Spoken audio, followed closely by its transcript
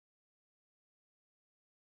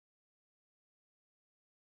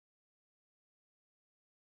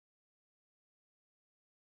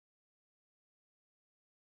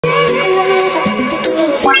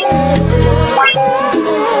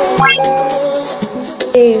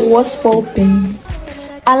Hey, what's popping?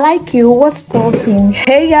 I like you. What's popping?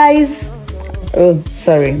 Hey guys. Oh,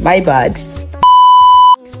 sorry, my bad.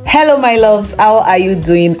 Hello my loves, how are you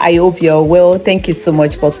doing? I hope you're well. Thank you so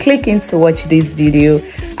much for clicking to watch this video.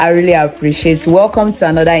 I really appreciate it. Welcome to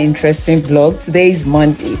another interesting vlog. Today is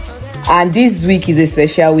Monday and this week is a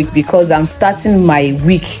special week because I'm starting my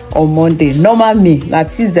week on Monday. Normal me, na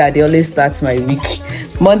Tuesday they always start my week.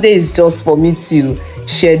 Monday is just for me to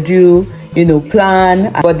schedule, plan,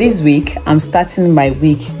 but this week I'm starting my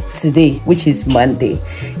week today, which is Monday.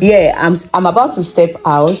 Yeah, I'm about to step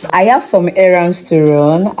out. I have some errands to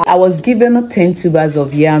run. I was given 10 tubers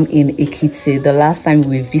of yam in Ekiti the last time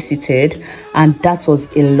we visited, and that was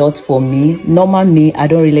a lot for me. Normal me, I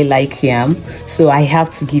don't really like yam, so I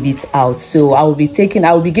have to give it out. So I will be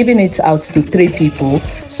giving it out to 3 people.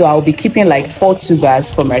 So I will be keeping like 4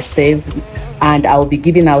 tubers for myself, and I will be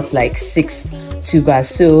giving out like 6 tubers.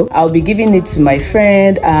 So I'll be giving it to my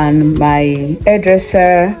friend and my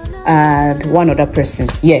hairdresser and one other person.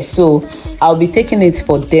 Yeah, so I'll be taking it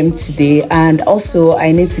for them today. And also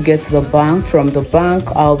I need to get to the bank. From the bank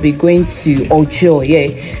I'll be going to Ojo. Yeah,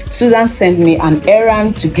 Susan sent me an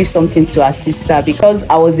errand to give something to her sister because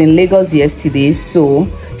I was in Lagos yesterday, so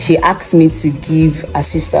she asked me to give her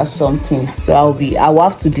sister something. So I will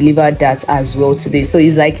have to deliver that as well today. So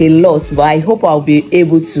it's like a lot, but I hope I'll be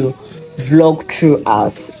able to vlog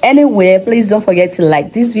throughout. Anyway, please don't forget to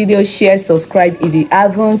like this video, share, subscribe if you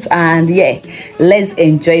haven't, and yeah, let's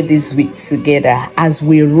enjoy this week together as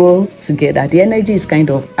we roll together. The energy is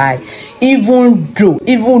kind of high, even though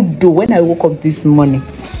when I woke up this morning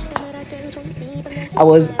I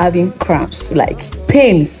was having cramps, like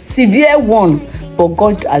pains, severe one, but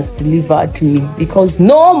God has delivered me because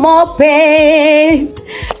no more pain.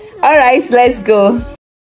 All right, let's go.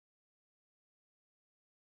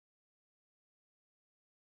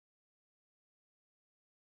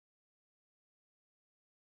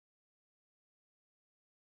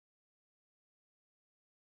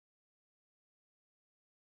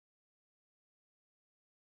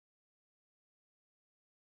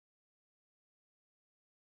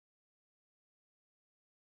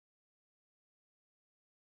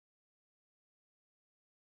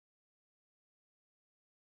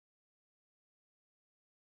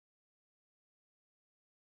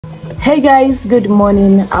 Hey guys, good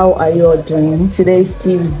morning. How are you all doing? Today is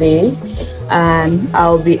Tuesday and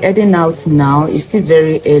I'll be heading out now. It's still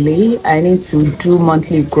very early. I need to do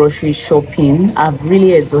monthly grocery shopping. I've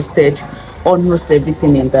really exhausted almost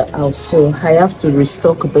everything in the house, so I have to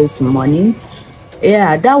restock this morning.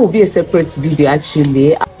 Yeah, that will be a separate video.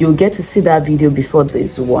 Actually, you'll get to see that video before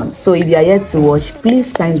this one. So if you are yet to watch,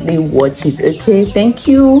 please kindly watch it. Okay, thank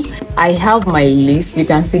you. I have my list. You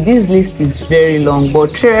can see this list is very long,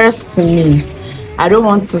 but trust me, I don't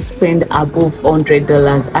want to spend above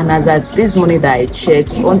 $100. And as at this morning that I checked,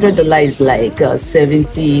 $100 is like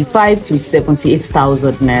 75 to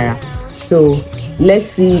 78,000 naira. So let's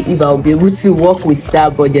see if I'll be able to work with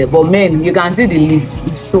that budget. But man, you can see the list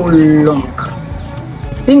is so long.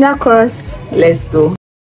 Finger crossed. Let's go.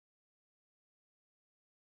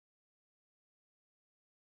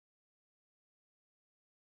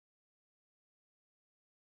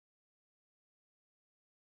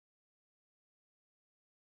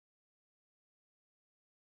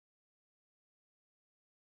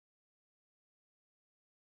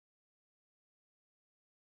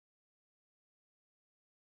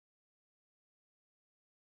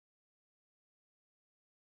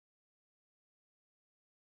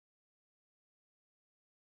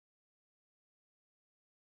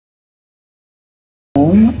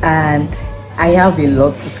 And I have a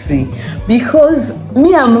lot to say because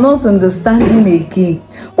me, I'm not understanding again.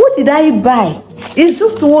 What did I buy? It's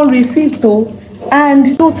just one receipt though,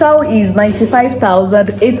 and total is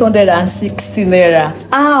 95,860 naira.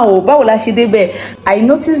 I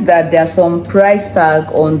noticed that there's some price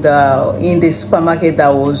tag on in the supermarket that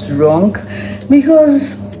was wrong,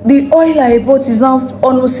 because the oil I bought is now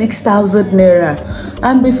almost 6,000 naira,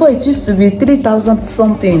 and before it used to be 3,000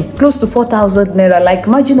 something, close to 4,000 naira, like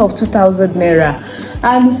margin of 2,000 naira.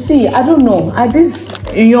 And see, I don't know, at this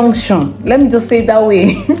junction, let me just say it that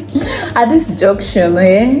way, at this junction,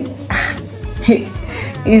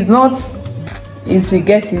 it's not, it will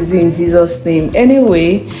get easy in Jesus' name.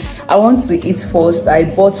 Anyway, I want to eat first. I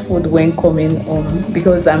bought food when coming home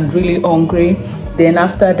because I'm really hungry. Then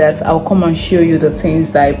after that, I'll come and show you the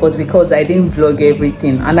things that I bought because I didn't vlog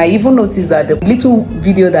everything. And I even noticed that the little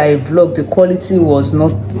video that I vlogged, the quality was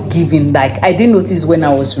not giving. Like, I didn't notice when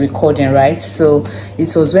I was recording, right? So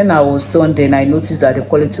it was when I was done, then I noticed that the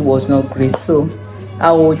quality was not great. So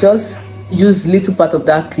I will just use little part of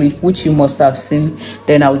that clip which you must have seen,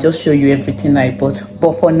 then I'll just show you everything I bought.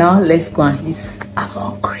 But for now, let's go and eat. I'm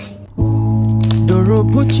hungry. Doro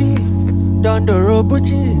Bucci, Don Doro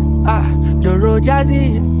Bucci, Doro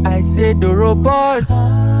Jazzy, I say Doro Boss,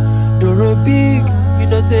 Doro Big, you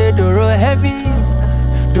know say Doro Heavy,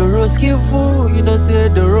 Doro Skillful, you know say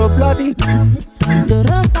Doro Bloody.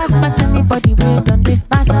 Doro fast past anybody way, don't be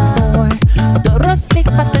fast forward. Doro slick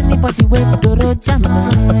past anybody way, Doro jam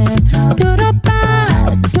it. Doro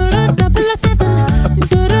bad, Doro 007,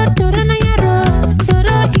 Doro Naira,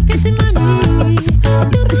 Doro get money.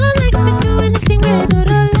 Doro like to do anything where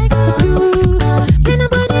Doro like to do. Then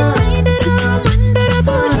nobody's playing Doro, man Doro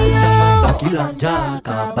Bodija. Akilanja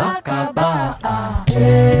kaba kaba,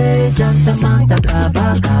 janta manta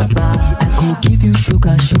kaba kaba. I go give you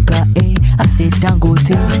sugar, eh. I say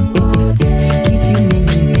Dangote, give you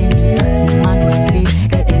many, I say Manuele,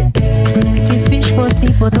 plenty fish for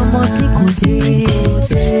sea, but almost see.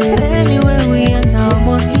 Anywhere we enter,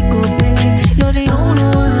 almost go pay. You're the only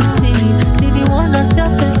one I see. If you wanna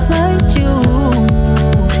self beside you,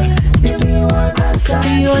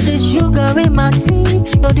 you're the sugar in my tea.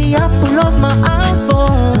 You're the apple of my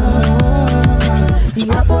iPhone. The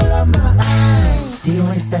apple of my eye. Do you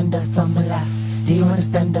understand the formula? Do you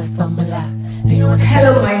understand the formula?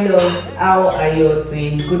 Hello my loves, how are you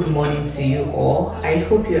doing? Good morning to you all. I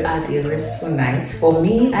hope you had a restful night. For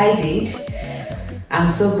me, I did. I'm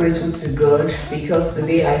so grateful to God because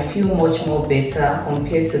today I feel much more better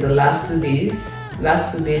compared to the last 2 days.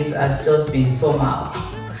 Last 2 days has just been somehow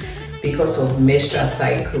because of menstrual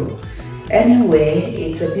cycle. Anyway,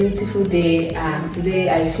 it's a beautiful day and today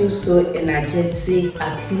I feel so energetic,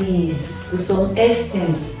 at least to some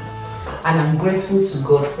extent, and I'm grateful to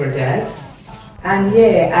God for that. And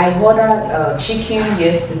yeah, I ordered chicken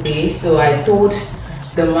yesterday, so I told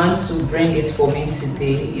the man to bring it for me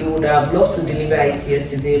today. He would have loved to deliver it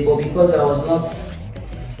yesterday, but because I was not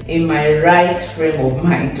in my right frame of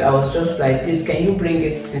mind, I was just like, please, can you bring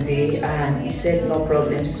it today? And he said no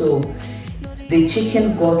problem. So the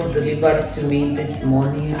chicken got delivered to me this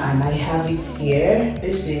morning and I have it here.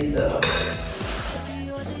 This is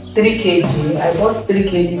 3 kg. I bought 3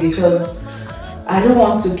 kg because I don't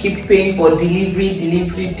want to keep paying for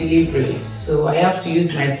delivery. So I have to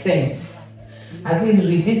use my sense. At least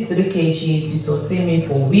with this 3 kg to sustain me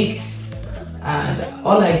for weeks. And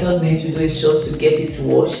all I just need to do is just to get it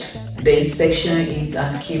washed, then section it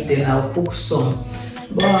and keep, then I'll cook some.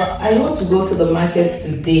 But I want to go to the market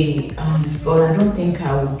today, but I don't think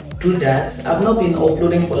I will do that. I've not been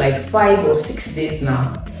uploading for like 5 or 6 days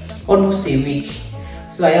now, almost a week.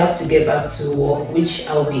 So I have to get back to work, which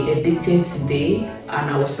I'll be editing today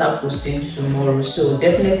and I will start posting tomorrow. So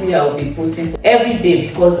definitely I'll be posting every day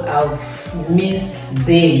because I've missed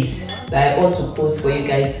days that I ought to post for you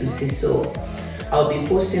guys to see. So I'll be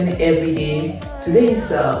posting every day. Today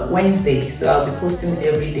is Wednesday, so I'll be posting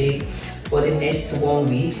every day for the next 1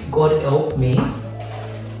 week. God help me.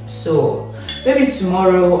 So maybe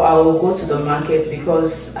tomorrow I will go to the market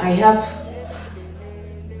because I have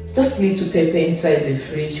just little pepper inside the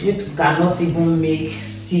fridge which cannot even make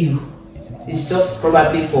stew. It's just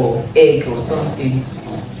probably for egg or something.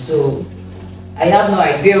 So I have no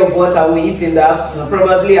idea of what I will eat in the afternoon.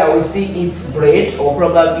 Probably I will still eat bread or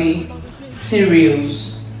probably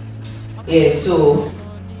cereals. Yeah, so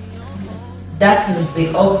that is the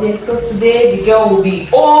update. So today the girl will be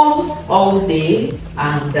home all day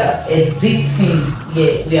and editing.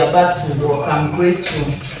 Yeah, we are back to work. I'm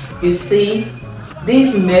grateful. You see,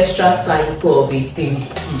 this menstrual cycle of a thing,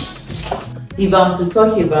 if I'm to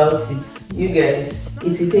talk about it, you guys,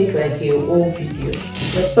 it will take like a whole video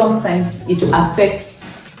because sometimes it will affect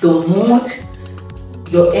the mood,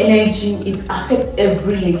 your energy. It affects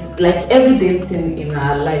like everyday thing in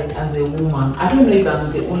our lives as a woman. I don't know if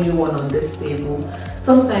I'm the only one on this table.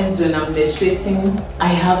 Sometimes when I'm menstruating, I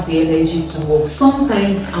have the energy to work.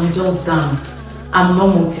 Sometimes I'm just down, I'm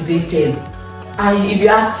not motivated. And if you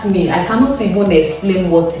ask me, I cannot even explain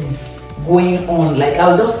what is going on. Like,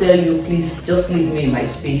 I'll just tell you, please just leave me in my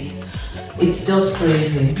space. It's just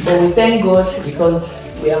crazy. But we thank God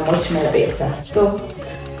because we are much more better. So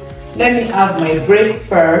let me have my break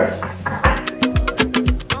first.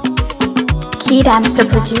 Key Dance the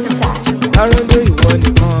producer.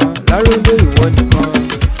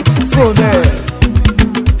 So there.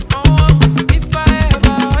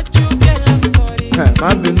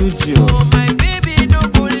 My Benuccio.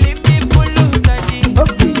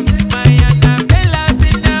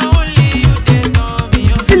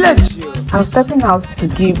 I'm stepping out to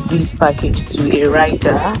give this package to a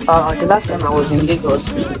rider. The last time I was in Lagos,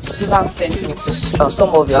 Susan sent it to some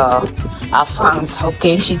of her fans.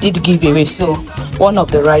 Okay, she did give away, so one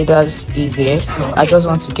of the riders is here, so I just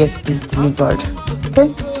want to get this delivered.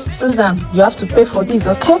 Okay, Susan, you have to pay for this,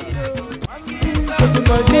 okay?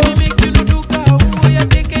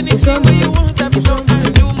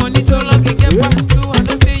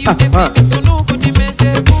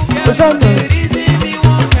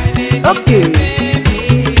 Okay.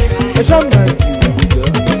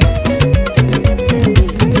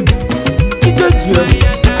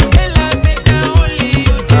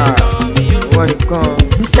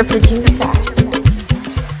 Mr. Producer.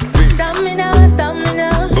 Stamina, stamina.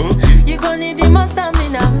 You gon' need the most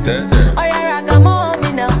stamina. Oh, yeah,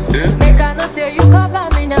 ragamomina. Make I know say you cover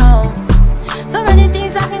me now. So many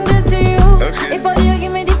things I can do to you. If only you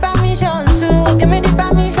give me the permission to, give me the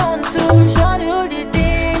permission to show you the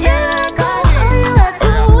thing. Yeah, cause all you have to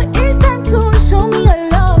do is time to show me your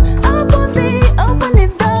love. Open the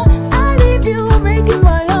door. I leave you, make it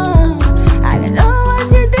my love. I can know what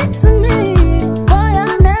you did to me. Boy,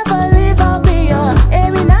 I'll never leave, I'll be your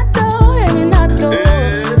Eminato.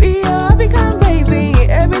 Be your African baby.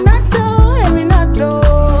 Eminato.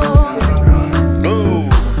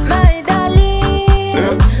 My darling,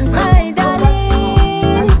 my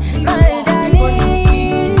darling, my darling,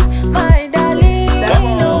 my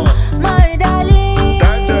darling, oh, my darling,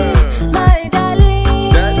 my darling,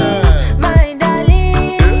 my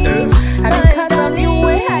darling. Because of you,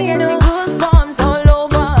 I get the goosebumps all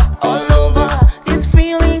over. This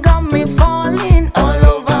feeling got me falling all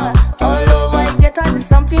over. I get out of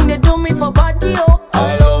something they do me for body, oh,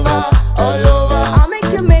 all over. I'll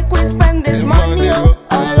make you make we spend this money, oh,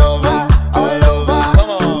 all over. Come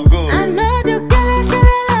on, go. I know you kill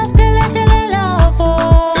love,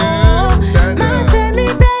 oh. My semi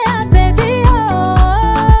baby,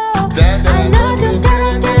 oh. I know you kill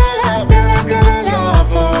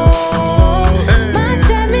love, oh. My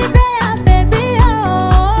semi baby,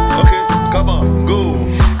 oh. Okay, come on, go.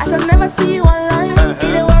 I shall never see you online. It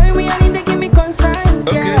don't worry me, I need to give me concern.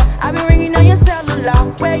 Yeah, I've been ringing on your cellular.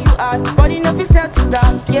 Where you at? Body no fi settle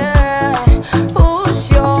down. Yeah, who's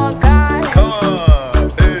your guy? Come on,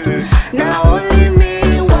 hey. Now only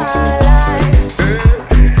me while I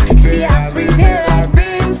see us we did like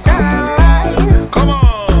being sunrise. Come on,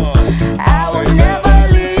 I will never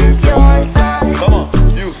leave your side. come on,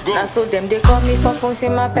 you go. Now so them they call me for phone, say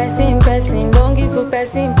my person. Don't give you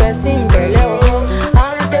person. Belle, oh.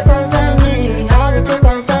 How did they concern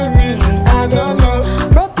me? I don't know.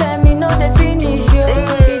 Problem me know they finish you.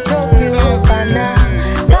 He choke you up and now.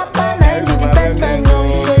 Sapana be the best friend, no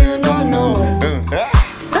show you no.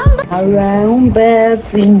 Around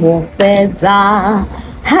beds in more beds are.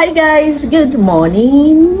 Hi guys, good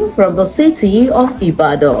morning from the city of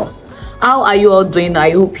Ibadan. How are you all doing?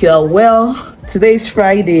 I hope you are well. Today is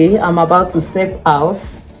Friday. I'm about to step out.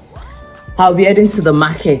 I'll be heading to the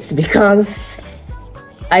market because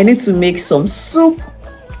I need to make some soup.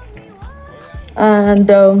 And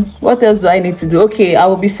what else do I need to do? Okay, I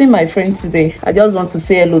will be seeing my friend today. I just want to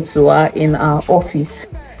say hello to her in our office.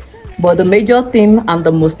 But the major thing and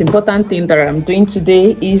the most important thing that I'm doing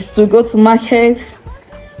today is to go to market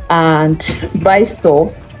and buy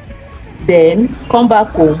stuff, then come back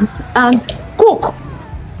home and cook.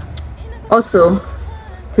 Also,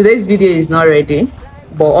 today's video is not ready,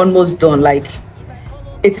 but almost done, like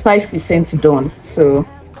 85% done. So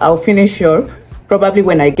I'll finish her probably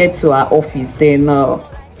when I get to our office. Then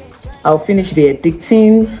I'll finish the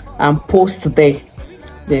editing and post there.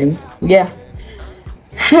 Then yeah.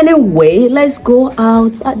 Anyway, let's go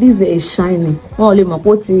out. This is shining. Only my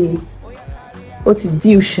potty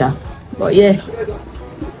diusha. But yeah,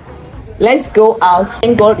 let's go out.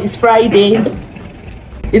 Thank God it's Friday.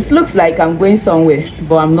 It looks like I'm going somewhere,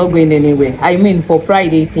 but I'm not going anywhere. I mean, for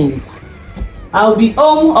Friday things, I'll be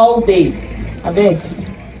home all day. I beg.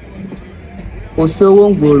 Also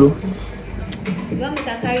won't go. You want me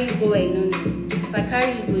to carry you go? No. If I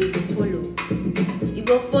carry you go, you go follow. You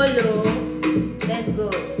go follow. Let's go.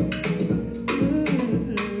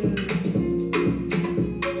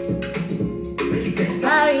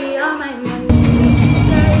 Carry all my money.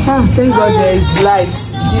 Thank God there is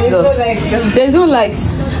lights. Jesus. There's no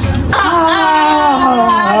lights.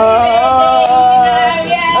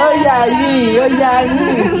 Oh yeah.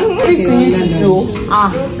 Please need to do.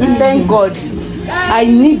 Thank God. I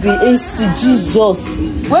need the AC. Jesus.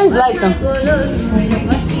 Where is light now?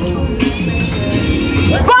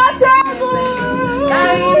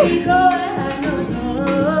 Carry me go. I don't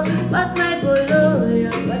know. What's my polo?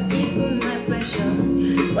 What cool my pressure?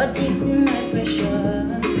 What cool my pressure?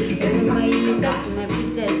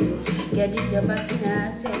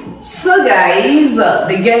 So guys,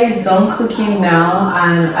 the guy is done cooking now,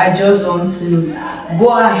 and I just want to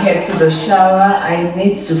go ahead to the shower. I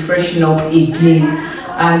need to freshen up again,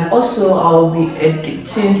 and also I'll be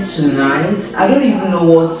editing tonight. I don't even know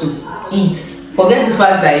what to eat. Forget the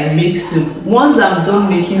fact that I make soup. Once I'm done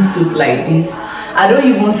making soup like this, I don't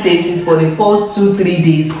even taste it for the first 2-3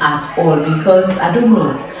 days at all, because I don't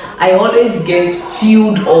know, I always get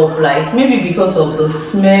filled up, like maybe because of the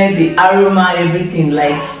smell, the aroma, everything.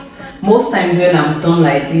 Like most times when I'm done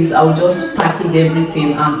like this, I'll just package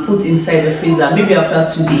everything and put inside the freezer. Maybe after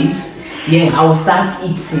 2 days, yeah, I will start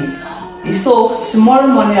eating. So tomorrow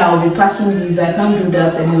morning I'll be packing these. I can't do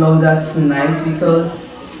that any longer tonight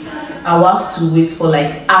because I'll have to wait for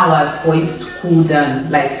like hours for it to cool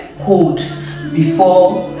down, like cold,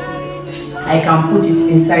 before I can put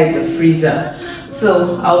it inside the freezer.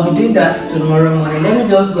 So I'll be doing that tomorrow morning. Let me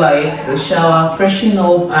just go ahead to the shower, freshen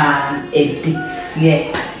up and edit.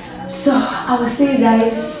 Yeah, so I will see you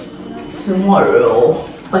guys tomorrow.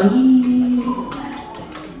 Bye.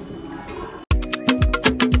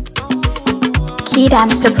 Key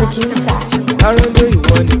Dance the producer. Láròndé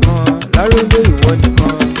ìwọ nìkan, Láròndé ìwọ nìkan.